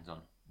 It depends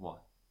on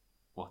what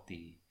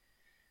the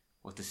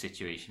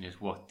situation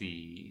is, what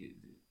the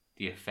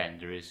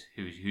offender is,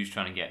 who's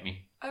trying to get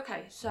me.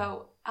 Okay,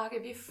 so I'll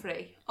give you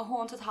 3. A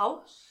haunted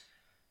house?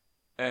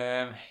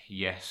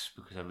 Yes,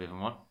 because I live in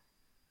one.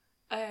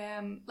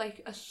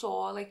 Like a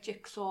Saw, like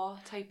Jigsaw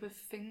type of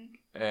thing?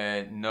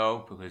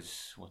 No,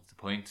 because what's the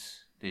point?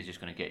 They're just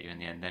going to get you in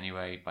the end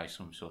anyway by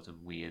some sort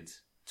of weird,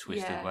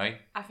 twisted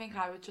way. I think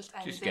I would just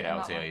end just get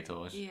out early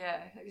doors.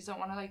 Yeah, you don't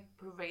want to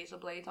put a razor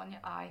blade on your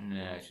eye.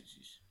 No,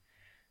 just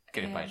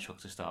get it by a truck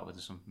to start with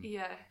or something.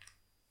 Yeah.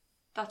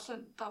 That's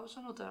a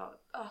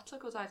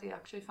good idea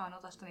actually, Final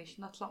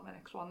Destination. That's not my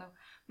next one though.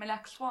 My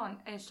next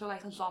one is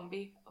a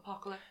zombie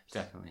apocalypse.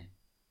 Definitely.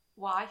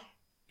 Why?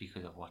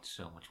 Because I've watched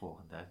so much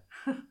Walking Dead.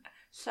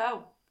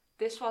 So,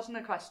 this wasn't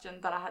a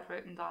question that I had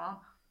written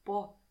down,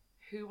 but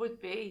who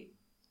would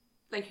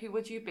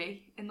you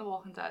be in The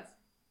Walking Dead?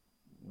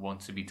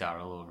 Want to be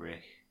Daryl or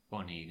Rick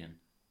or Negan.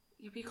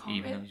 You'd be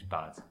even though he's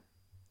bad.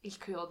 He's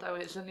cool though,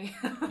 isn't he?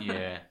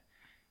 Yeah.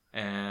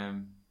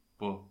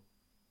 But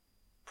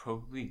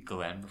probably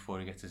Glenn before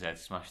he gets his head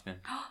smashed in.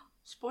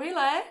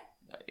 Spoiler!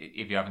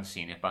 If you haven't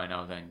seen it by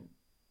now, then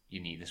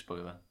you need a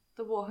spoiler.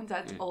 The Walking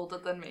Dead's older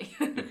than me.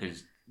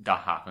 Because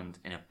that happened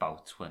in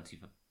about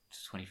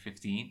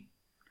 2015.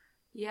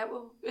 Yeah,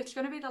 well, it's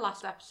going to be the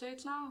last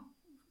episodes now.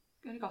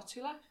 We only got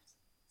 2 left.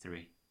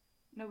 3.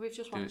 No, we've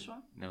just watched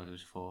one. No, there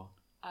was 4.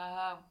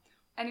 Oh.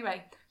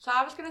 Anyway, so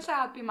I was going to say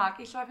I'd be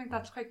Maggie, so I think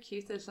that's quite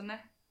cute, isn't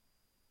it?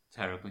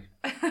 Terribly.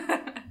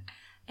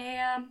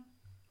 Have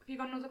you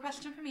got another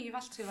question for me? You've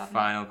asked 2, haven't you?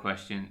 Final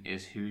question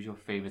is, who's your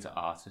favourite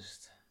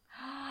artist?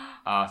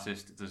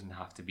 Artist doesn't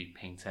have to be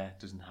painter,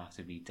 doesn't have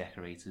to be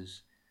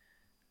decorators.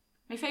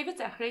 My favourite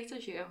decorator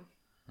is you.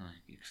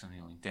 Because I'm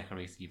the only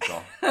decorator you've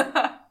got.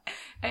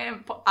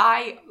 But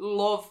I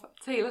love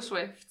Taylor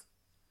Swift.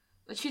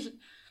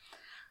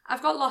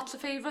 I've got lots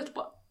of favourites,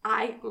 but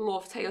I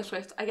love Taylor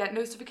Swift. I get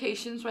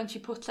notifications when she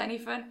puts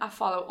anything. I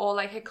follow all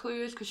her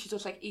clues because she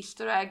does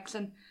Easter eggs,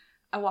 and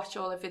I watch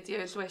all her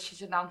videos where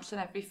she's announcing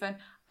everything.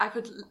 I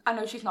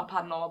know she's not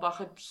paranormal, but I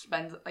could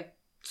spend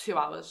 2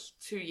 hours,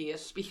 2 years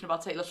speaking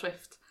about Taylor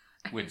Swift.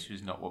 Which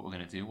is not what we're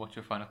going to do. What's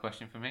your final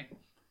question for me?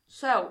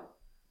 So,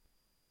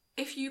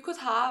 if you could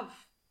have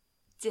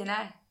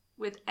dinner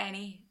with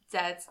any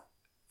dead,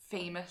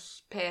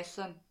 famous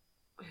person,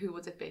 who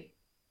would it be?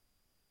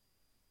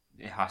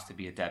 It has to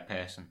be a dead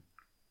person.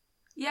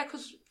 Yeah,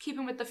 because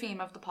keeping with the theme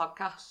of the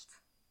podcast.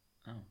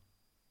 Oh.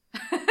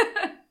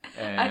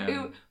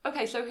 And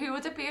so who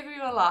would it be if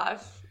you were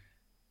alive?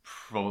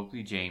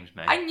 Probably James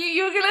May. I knew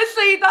you were going to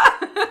say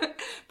that.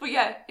 But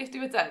yeah, if they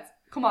were dead.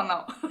 Come on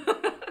now.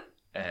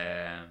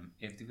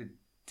 If they were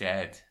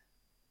dead...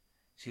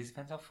 See, it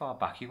depends how far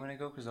back you want to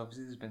go, because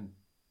obviously there's been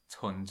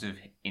tons of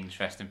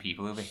interesting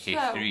people over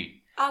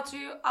history.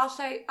 I'll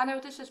say, I know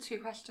this is 2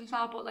 questions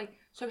now, but like,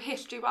 so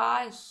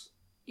history-wise,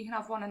 you can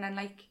have one and then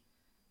like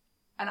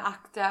an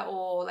actor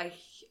or like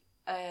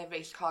a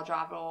race car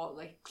driver or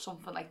like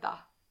something like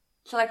that.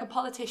 So like a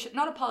politician,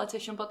 not a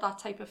politician, but that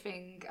type of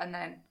thing, and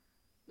then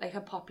like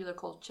a popular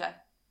culture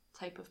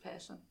type of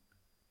person.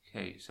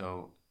 Okay,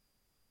 so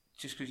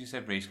just because you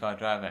said race car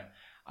driver,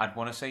 I'd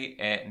want to say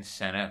Ayrton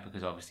Senna,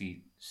 because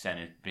obviously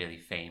Senna's really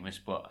famous,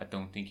 but I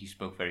don't think he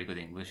spoke very good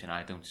English, and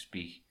I don't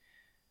speak...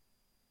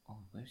 Oh,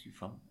 where's he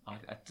from? I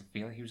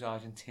feel like he was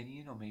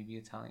Argentinian or maybe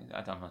Italian.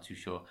 I'm not too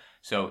sure.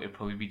 So it'd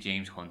probably be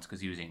James Hunt, because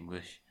he was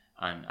English,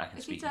 and I can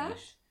speak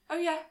English. Oh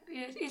yeah,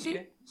 is he?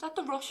 Yeah. Is that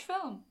the Rush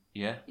film?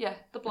 Yeah. Yeah,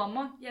 the blonde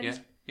one. Yeah,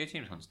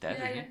 James Hunt's dead,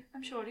 isn't he?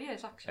 I'm sure he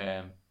is,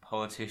 actually.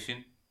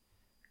 Politician.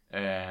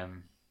 I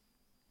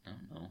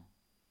don't know.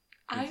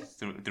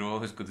 They're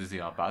all as good as they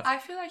are bad. I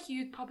feel like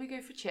you'd probably go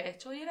for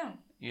Churchill, you know?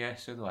 Yeah,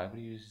 so do I, but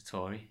he was a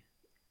Tory.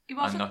 He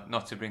wasn't... And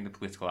not to bring the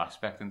political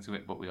aspect into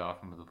it, but we are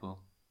from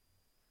Liverpool.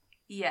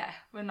 Yeah,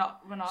 we're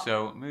not.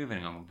 So,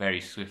 moving on very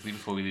swiftly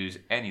before we lose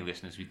any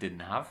listeners we didn't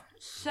have.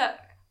 So,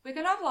 we're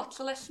going to have lots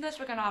of listeners.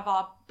 We're going to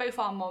have both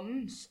our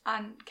mums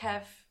and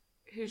Kev,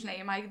 whose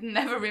name I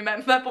never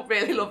remember, but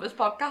really love his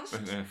podcast.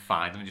 We're going to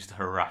find them just to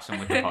harass them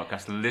with the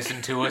podcast.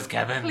 Listen to us,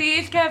 Kevin.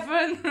 Please,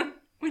 Kevin.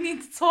 We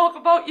need to talk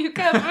about you,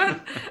 Kevin.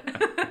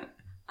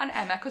 And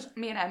Emma, because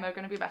me and Emma are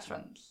going to be best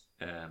friends.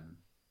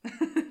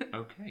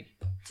 Okay.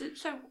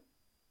 So,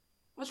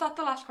 was that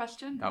the last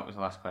question? That was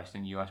the last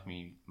question. You asked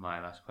me my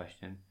last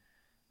question.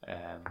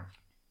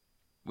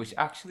 Which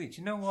actually, do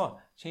you know what?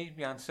 Changed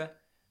my answer.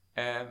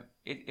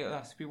 It'll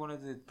have to be one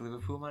of the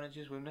Liverpool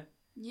managers, wouldn't it?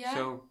 Yeah.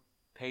 So,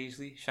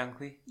 Paisley,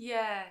 Shankly.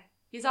 Yeah.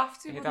 You'd have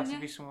to, It'd have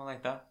to be someone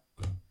like that.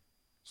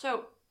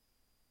 So,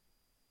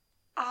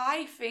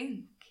 I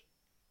think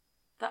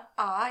that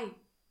I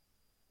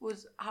would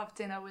have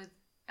dinner with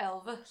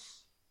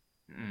Elvis.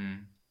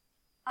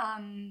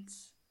 And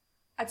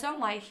I don't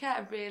like her,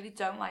 I really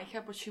don't like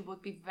her, but she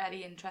would be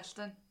very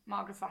interesting,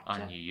 Margaret Thatcher.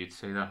 I knew you'd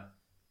say that.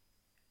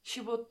 She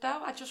would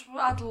though.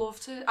 I'd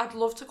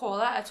love to call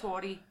her a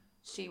Tory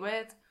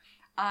C-word,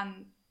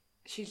 and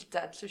she's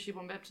dead, so she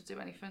won't be able to do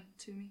anything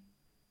to me.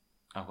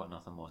 I've got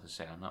nothing more to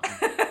say on that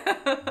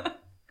one.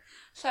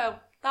 So,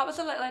 that was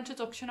a little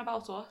introduction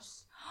about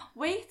us.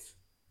 Wait,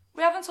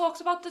 we haven't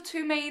talked about the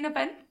 2 main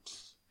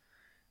events.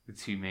 The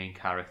 2 main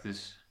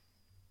characters.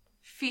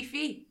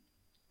 Fifi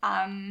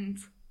and,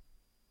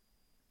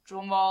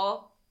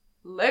 drumroll,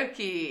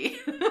 Loki.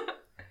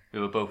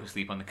 Who are both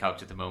asleep on the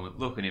couch at the moment,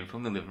 looking in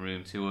from the living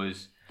room to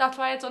us. That's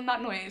why I done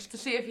that noise, to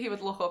see if he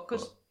would look up,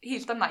 because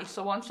he's the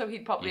nicer one, so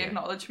he'd probably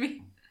acknowledge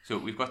me. So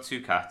we've got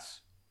 2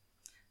 cats,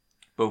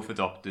 both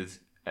adopted.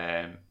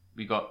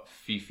 We got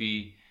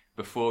Fifi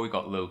before we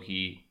got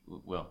Loki.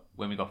 Well,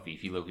 when we got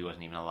Fifi, Loki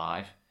wasn't even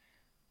alive.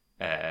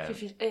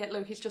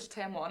 Loki's just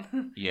turned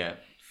 1. Yeah,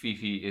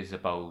 Fifi is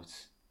about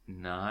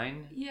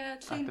 9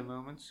 at the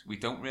moment. We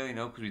don't really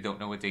know because we don't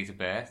know her date of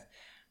birth,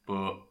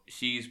 but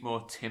she's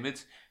more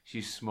timid.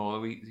 She's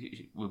smaller.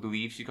 We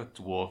believe she's got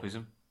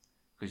dwarfism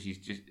because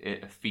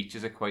her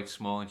features are quite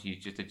small and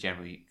she's just a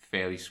generally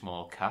fairly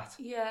small cat.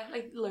 Yeah,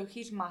 like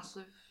Loki's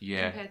massive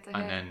compared to her.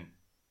 And then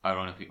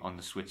ironically on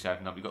the switch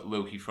side, now we got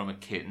Loki from a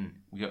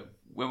kitten.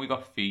 When we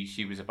got Fi,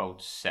 she was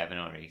about 7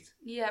 or 8.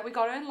 Yeah, we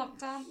got her in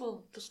lockdown.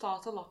 Well, the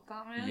start of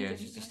lockdown, really. Yeah,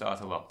 just the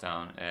start of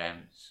lockdown.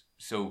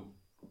 So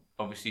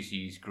obviously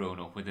she's grown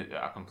up with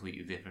a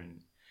completely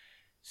different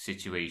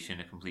situation,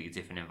 a completely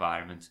different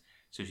environment.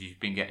 So she's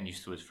been getting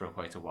used to us for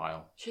quite a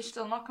while. She's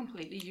still not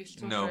completely used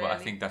to us. No, really. but I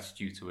think that's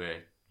due to her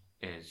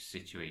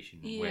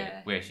situation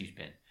where she's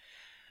been.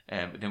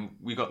 But then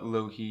we got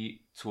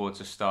Loki towards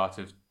the start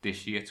of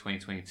this year,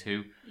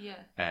 2022.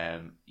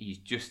 Yeah. He's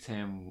just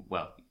turned,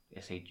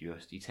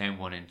 he turned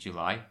 1 in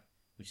July,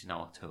 which is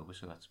now October,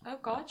 so that's quite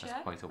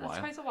a while. That's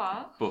quite a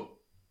while. But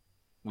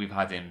we've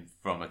had him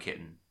from a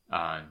kitten,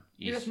 and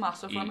he was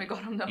massive when we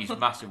got him, though. He's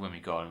massive when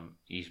we got him.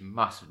 He's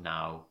massive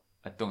now.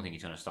 I don't think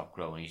he's going to stop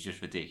growing. He's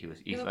just ridiculous.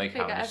 He's like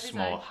having a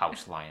small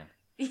house lion.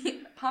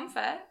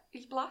 Panther.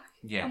 He's black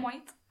and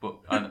white.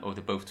 But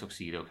they're both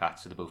tuxedo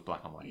cats, so they're both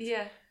black and white.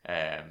 Yeah.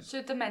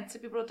 So they're meant to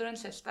be brother and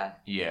sister.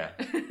 Yeah.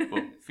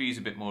 But Fee's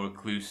a bit more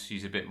recluse.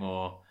 She's a bit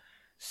more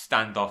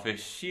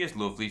standoffish. She is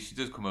lovely. She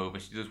does come over.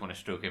 She does want to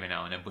stroke every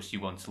now and then, but she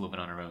wants loving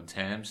on her own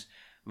terms.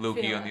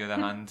 Loki, on the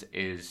other hand,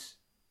 is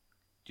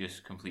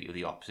just completely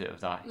the opposite of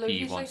that.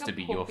 Loki's he wants to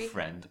be your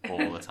friend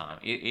all the time.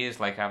 He is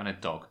like having a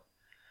dog.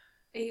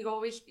 He's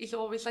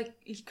always like,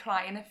 he's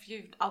crying if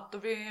you're out the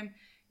room.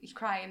 He's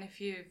crying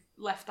if you've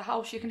left the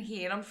house. You can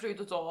hear him through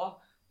the door,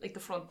 like the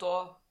front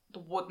door, the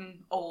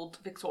wooden old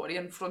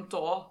Victorian front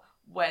door,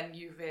 when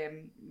you've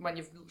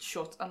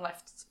shut and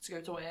left to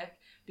go to work,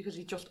 because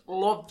he just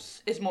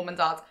loves his mum and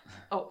dad.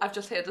 Oh, I've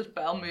just heard this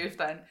bell move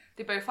then.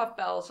 They both have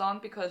bells on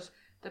because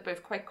they're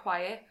both quite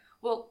quiet.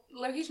 Well,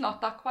 Loki's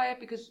not that quiet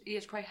because he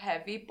is quite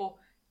heavy, but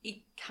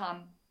he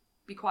can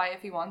be quiet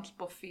if he wants.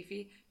 But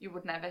Fifi, you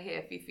would never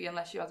hear Fifi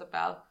unless you had a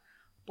bell.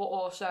 But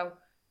also,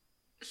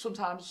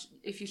 sometimes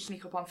if you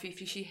sneak up on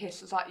Fifi, she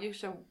hisses at you,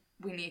 so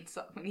we need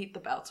the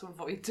bell to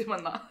avoid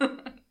doing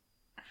that.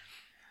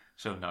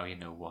 So now you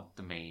know what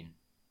the main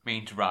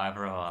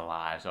driver of our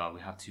lives are.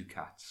 We have 2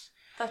 cats.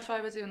 That's why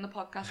we're doing the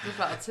podcast as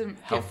well, to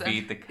help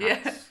feed the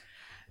cats.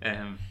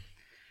 Yeah.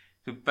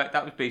 But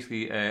that was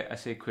basically, I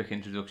say, a quick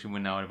introduction. We're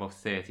now at about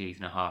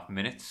 38.5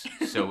 minutes,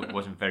 so it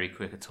wasn't very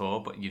quick at all,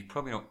 but you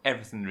probably know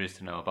everything there is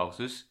to know about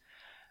us.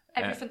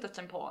 Everything that's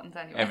important,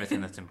 anyway. Everything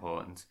that's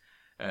important.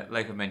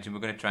 Like I mentioned,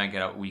 we're going to try and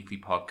get out weekly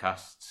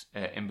podcasts.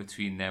 In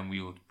between them,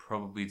 we will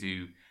probably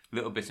do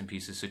little bits and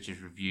pieces such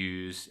as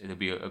reviews. It'll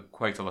be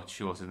quite a lot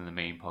shorter than the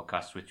main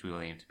podcast, which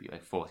we'll aim to be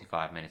like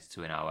 45 minutes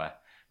to an hour,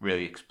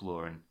 really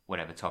exploring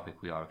whatever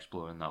topic we are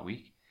exploring that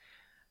week.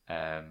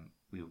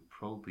 We'll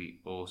probably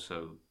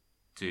also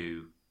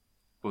do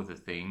other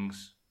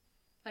things.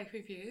 Like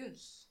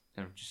reviews?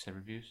 Just say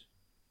reviews.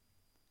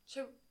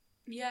 So...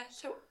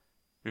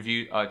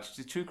 Review, just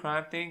the true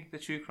crime thing,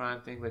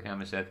 like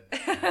Emma said.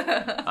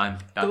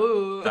 And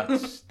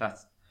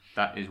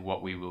that is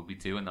what we will be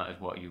doing, that is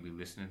what you'll be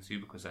listening to,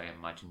 because I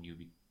imagine you'll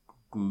be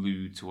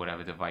glued to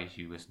whatever device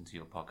you listen to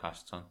your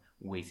podcasts on,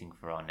 waiting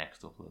for our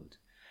next upload.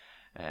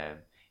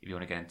 If you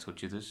want to get in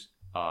touch with us,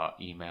 our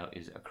email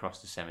is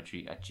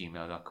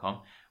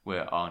acrossthecemetery@gmail.com.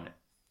 We're not on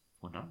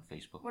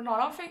Facebook. We're not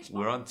on Facebook.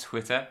 We're on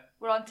Twitter.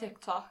 We're on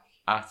TikTok.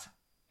 At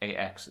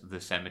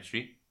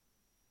AXTheCemetery.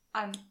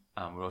 And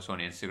we're also on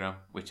Instagram,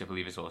 which I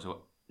believe is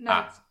also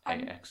at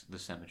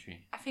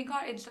AXTheCemetery. I think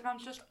our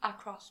Instagram's just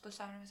Across the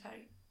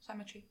Cemetery.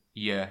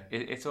 Yeah,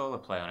 it's all a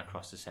play on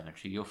Across the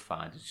Cemetery. You'll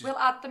find it. We'll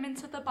add them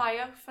into the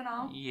bio for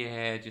now.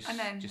 Yeah,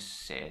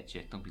 just search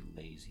it. Don't be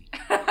lazy.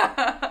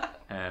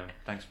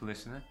 Thanks for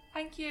listening.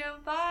 Thank you.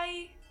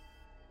 Bye.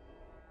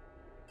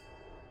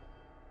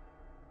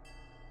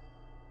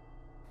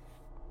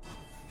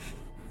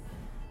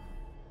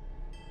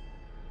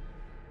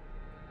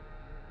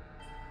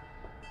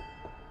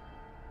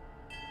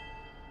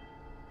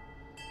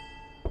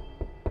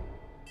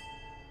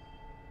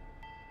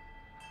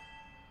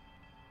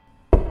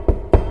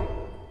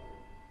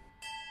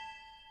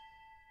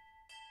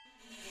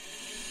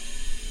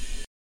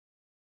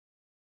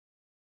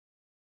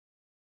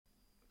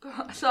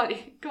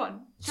 Sorry, go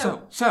on.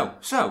 So.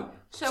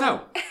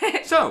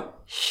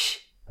 Shh.